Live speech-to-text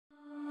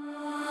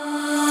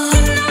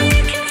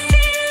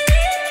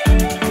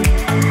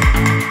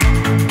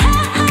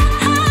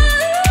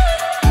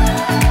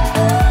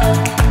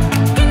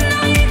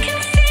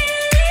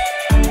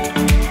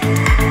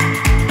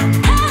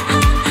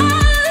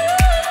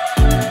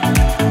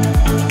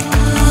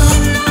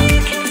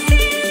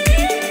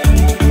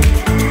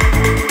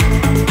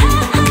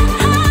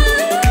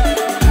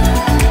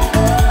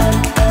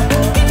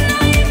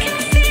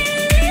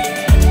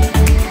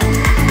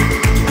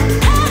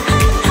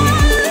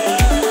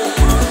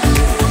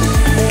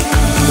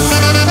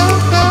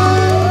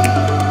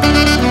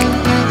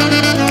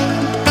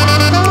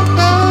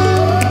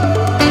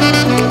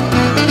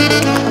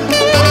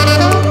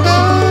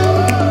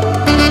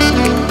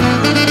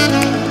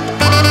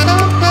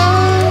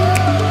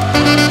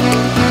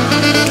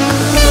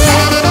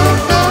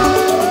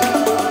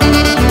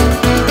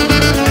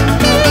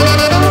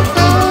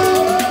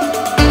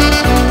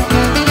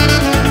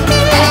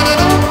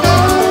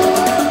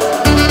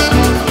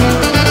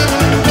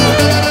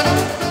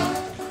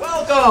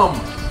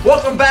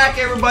Welcome back,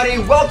 everybody.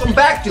 Welcome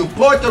back to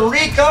Puerto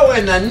Rico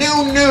and the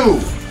new.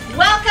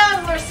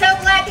 Welcome. We're so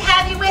glad to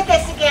have you with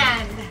us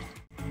again.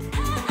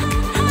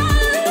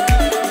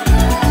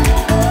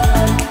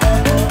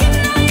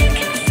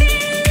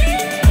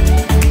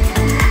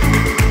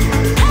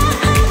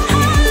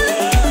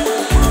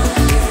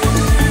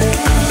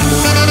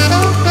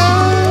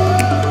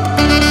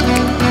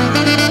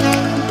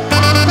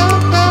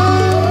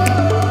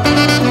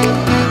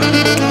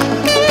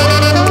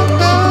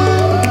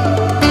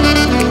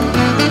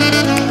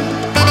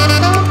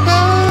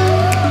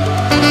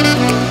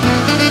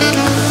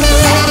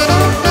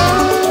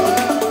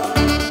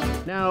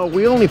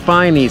 We only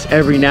find these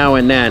every now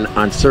and then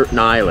on certain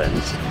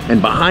islands,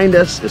 and behind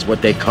us is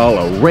what they call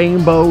a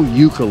rainbow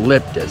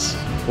eucalyptus,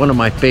 one of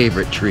my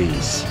favorite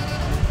trees.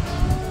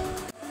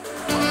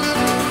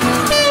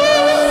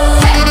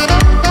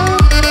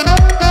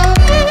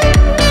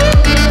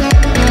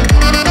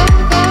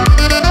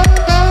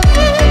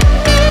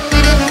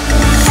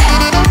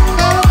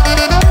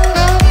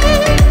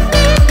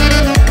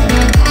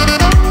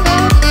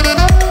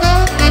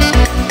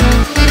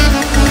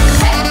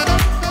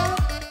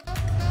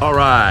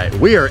 Alright,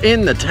 we are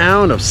in the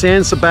town of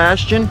San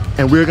Sebastian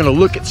and we're going to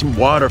look at some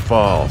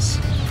waterfalls.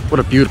 What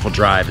a beautiful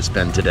drive it's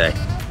been today.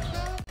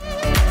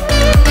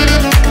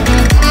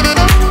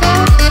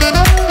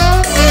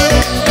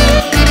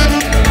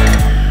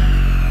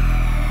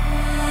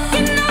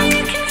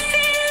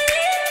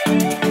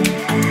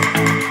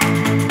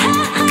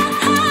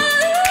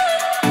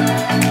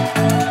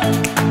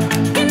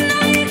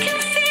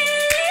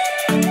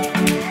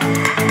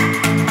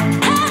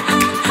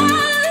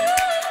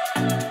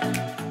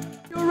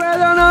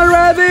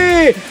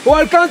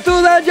 Welcome to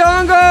the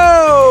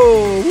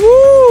jungle!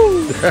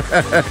 Woo!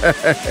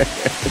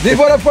 This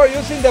waterfall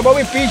using the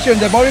movie picture.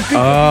 The movie picture.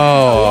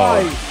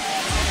 Oh.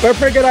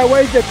 Perfect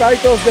Getaway is the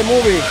title of the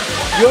movie.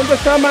 You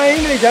understand my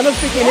English? I'm not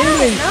speaking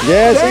English.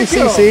 Yes,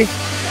 see.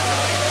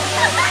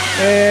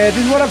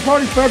 This waterfall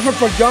is perfect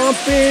for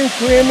jumping,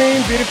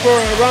 swimming, beautiful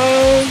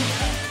around.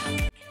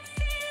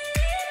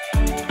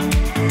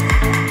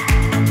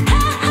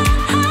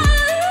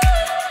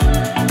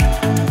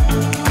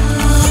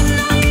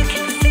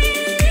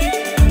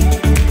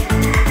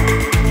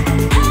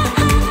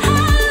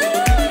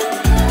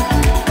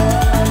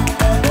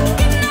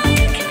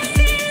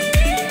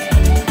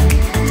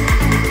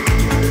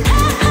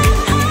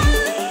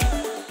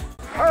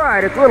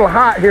 It's a little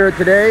hot here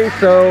today,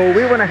 so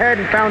we went ahead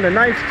and found a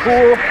nice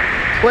cool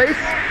place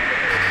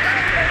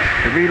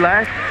to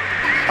relax,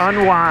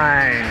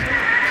 unwind.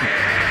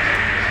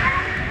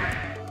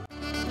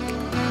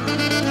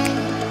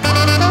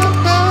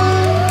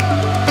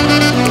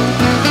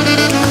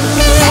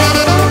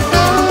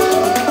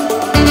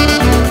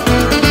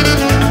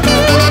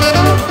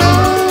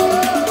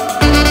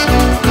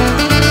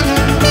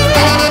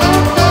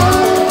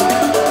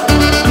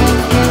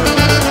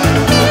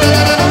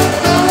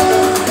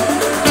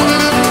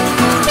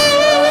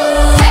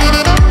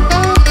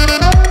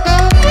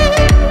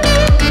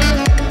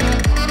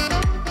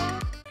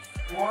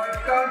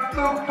 Welcome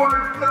to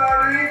Puerto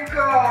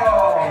Rico!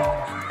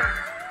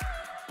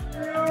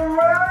 You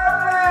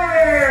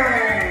ready?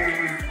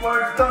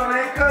 Puerto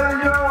Rico is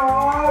your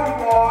home,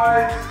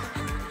 boys!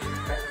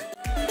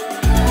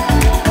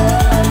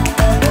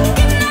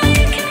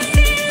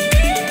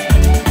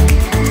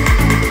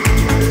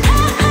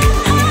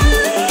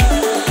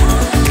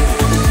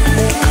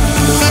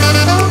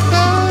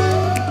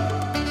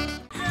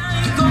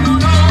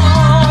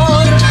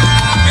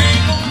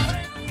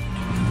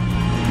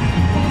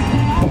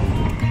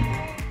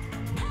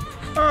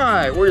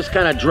 We're just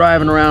kind of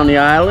driving around the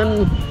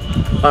island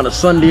on a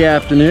Sunday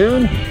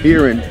afternoon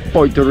here in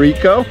Puerto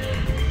Rico.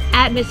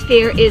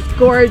 Atmosphere is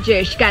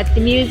gorgeous. Got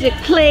the music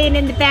playing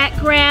in the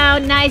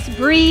background, nice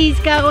breeze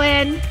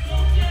going.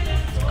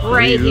 It's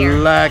great here.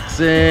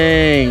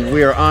 Relaxing.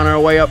 We are on our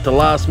way up to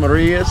Las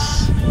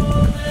Marias.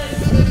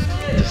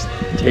 Just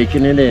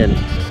taking it in.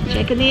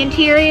 Checking the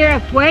interior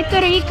of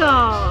Puerto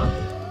Rico.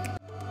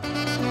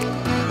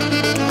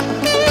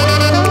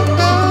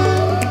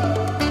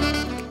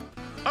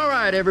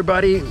 Alright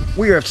everybody,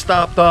 we have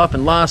stopped off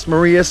in Las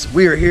Marias.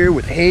 We are here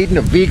with Heyden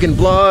of Vegan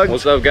Blog.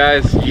 What's up,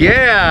 guys?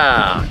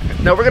 Yeah!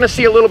 Now we're gonna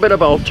see a little bit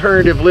of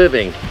alternative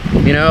living.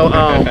 You know,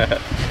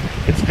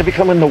 it's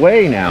becoming the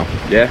way now.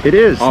 Yeah, it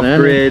is.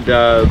 Off-grid,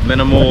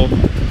 minimal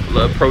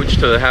approach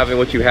to having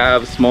what you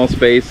have, small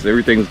space,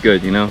 everything's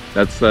good, you know?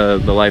 That's the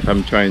life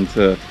I'm trying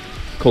to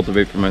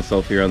cultivate for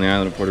myself here on the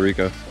island of Puerto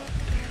Rico.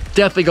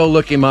 Definitely go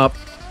look him up.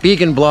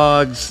 Vegan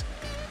Blogs.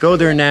 Go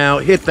there now,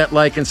 hit that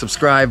like and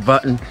subscribe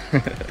button.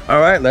 All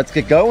right, let's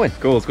get going.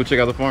 Cool, let's go check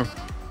out the farm.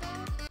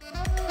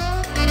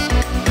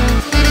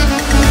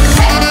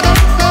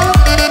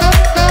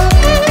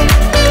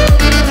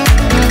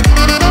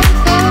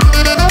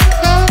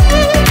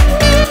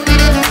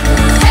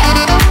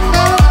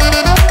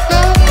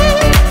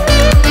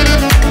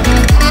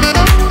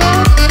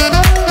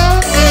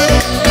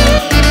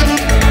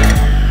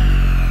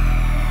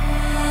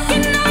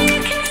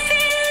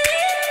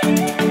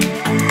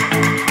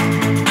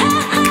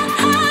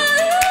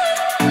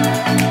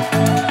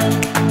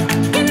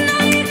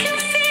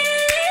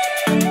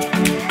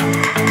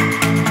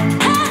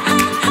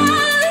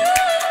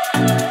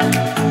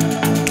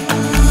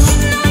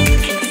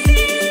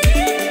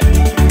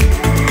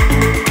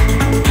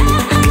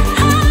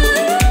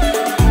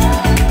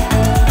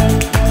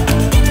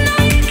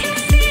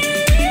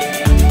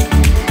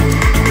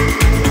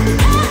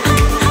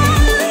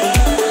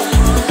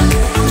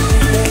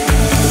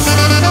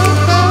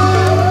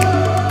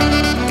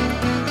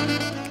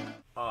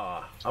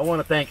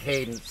 want to thank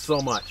Heyden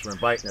so much for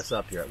inviting us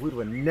up here. We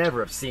would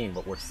never have seen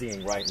what we're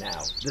seeing right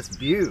now. This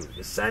view,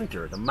 the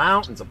center, the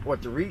mountains of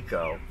Puerto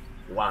Rico.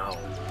 Wow.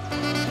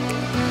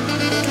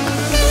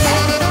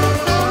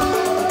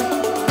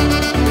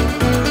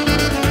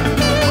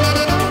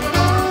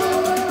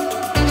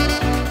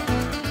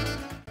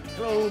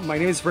 Hello, my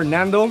name is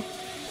Fernando.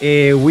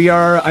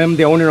 I am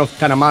the owner of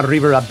Tanamar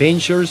River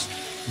Adventures.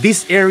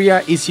 This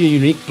area is a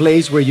unique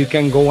place where you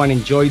can go and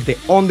enjoy the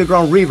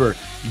underground river,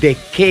 the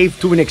cave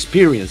tubing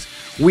experience.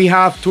 We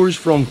have tours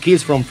from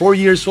kids from 4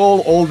 years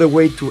old all the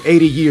way to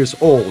 80 years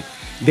old.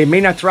 The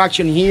main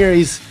attraction here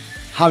is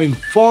having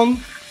fun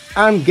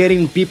and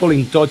getting people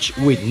in touch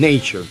with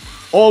nature.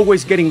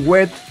 Always getting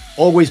wet,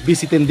 always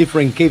visiting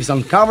different caves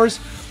and caverns,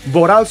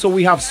 but also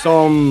we have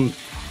some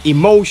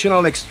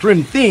emotional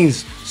extreme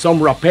things, some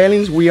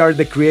rappellings. We are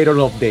the creator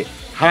of the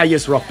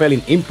highest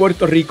rappelling in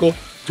Puerto Rico,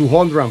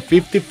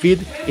 250 feet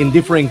in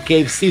different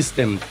cave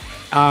systems.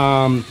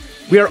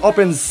 We are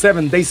open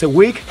 7 days a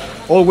week,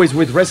 always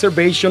with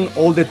reservation,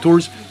 all the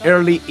tours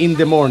early in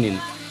the morning.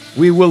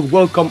 We will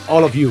welcome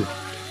all of you.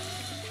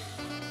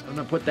 I'm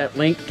gonna put that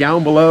link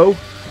down below.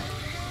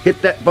 Hit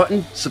that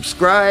button,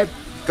 subscribe,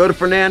 go to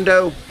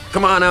Fernando,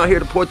 come on out here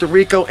to Puerto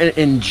Rico and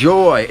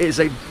enjoy. It is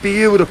a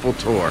beautiful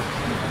tour.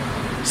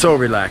 So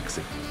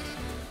relaxing.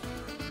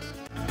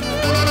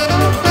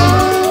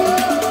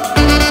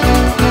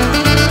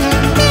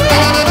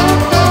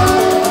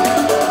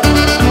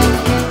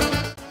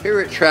 Here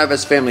at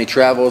Travis Family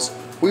Travels,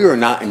 we are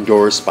not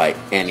endorsed by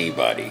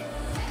anybody.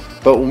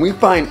 But when we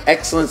find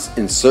excellence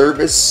in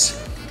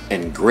service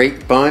and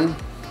great fun,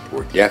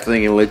 we're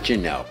definitely gonna let you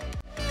know.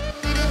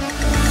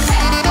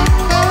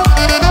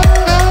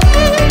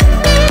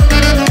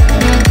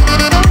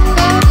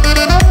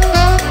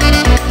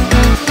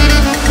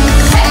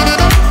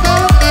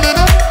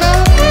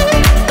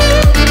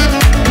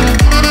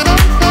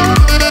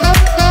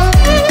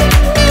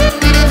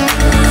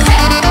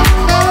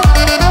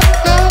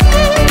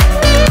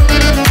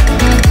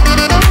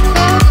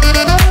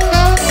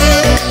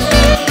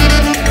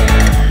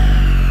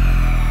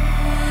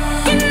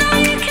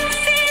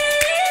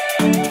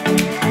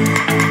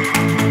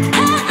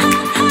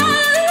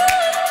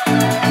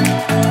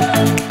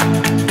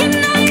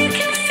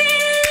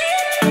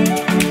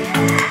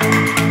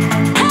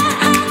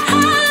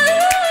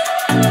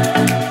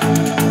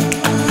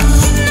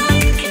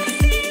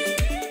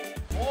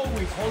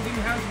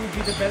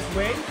 The best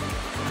way,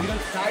 little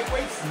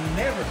sideways,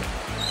 never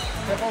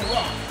step on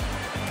rock.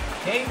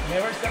 Okay,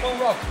 never step on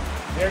rock.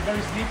 They're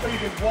very slippery, you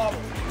can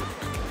wobble.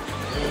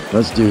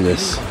 Let's do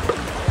this.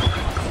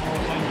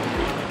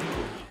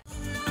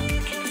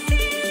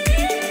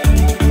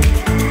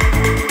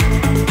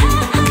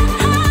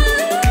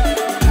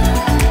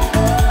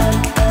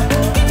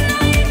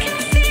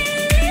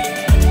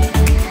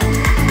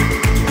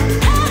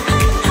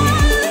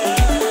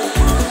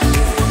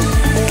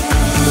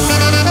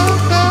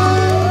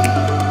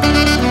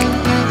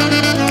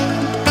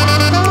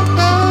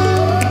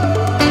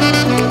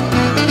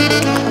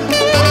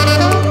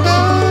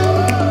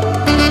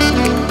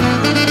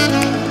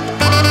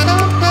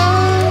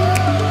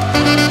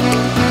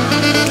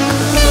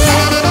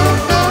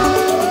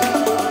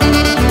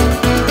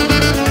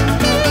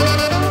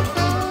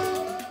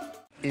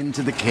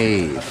 Into the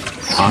cave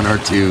on our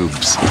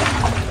tubes.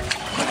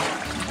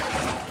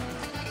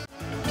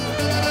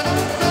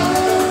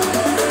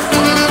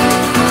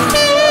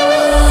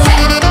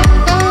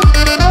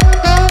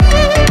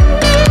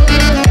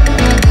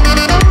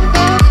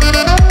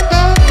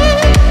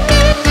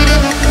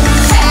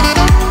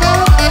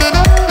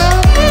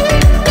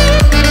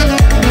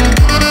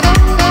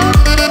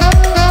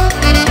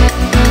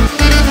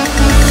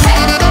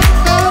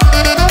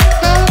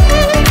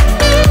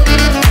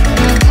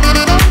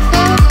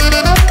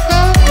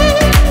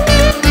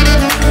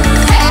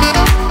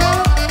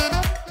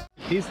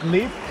 This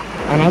lift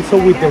and also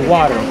with the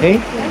water,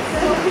 okay?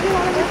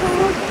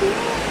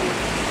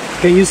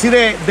 Can you see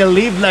the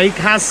leaf like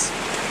has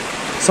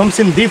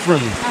something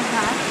different?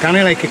 Kind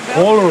of like a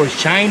color or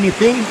shiny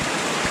thing.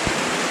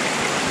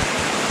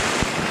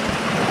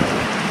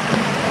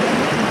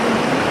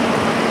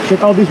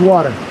 Check out this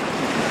water.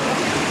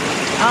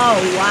 Oh,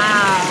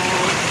 wow.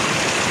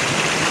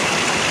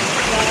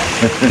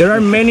 There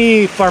are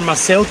many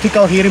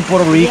pharmaceutical here in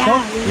Puerto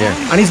Rico.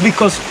 Yeah. And it's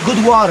because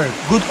good water,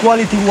 good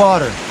quality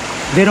water.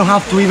 They don't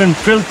have to even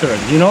filter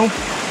it, you know?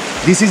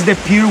 This is the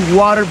pure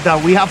water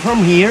that we have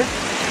from here.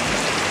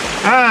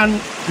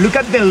 And look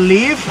at the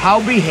leaf,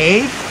 how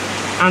behaved,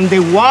 and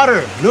the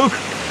water, look.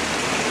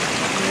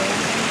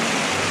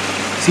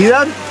 See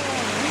that?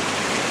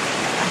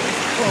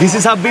 This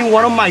has been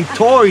one of my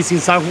toys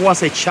since I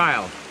was a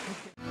child.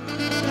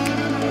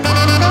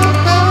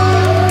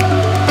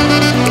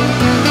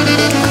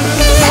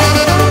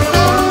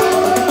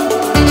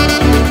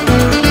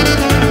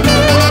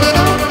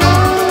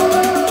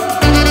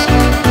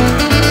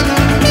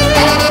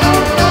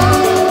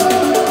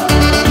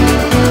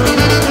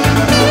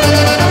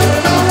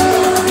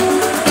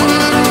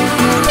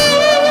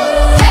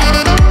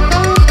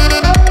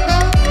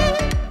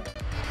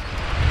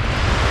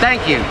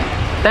 thank you.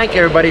 Thank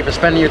you, everybody, for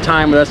spending your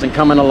time with us and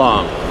coming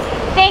along.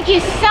 Thank you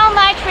so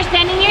much for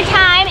spending your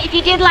time. If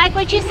you did like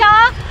what you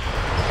saw,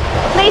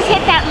 please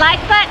hit that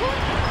like button.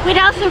 We'd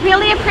also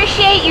really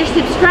appreciate your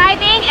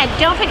subscribing, and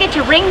don't forget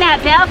to ring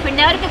that bell for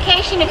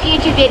notification of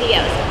future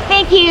videos.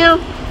 Thank you.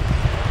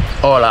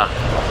 Hola.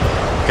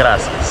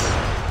 Gracias.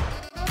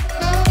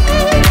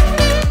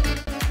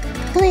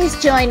 Please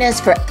join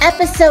us for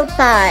episode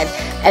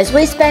 5 as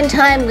we spend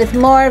time with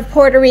more of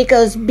Puerto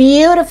Rico's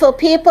beautiful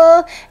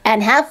people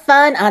and have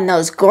fun on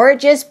those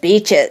gorgeous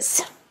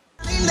beaches.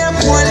 De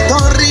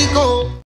Puerto Rico.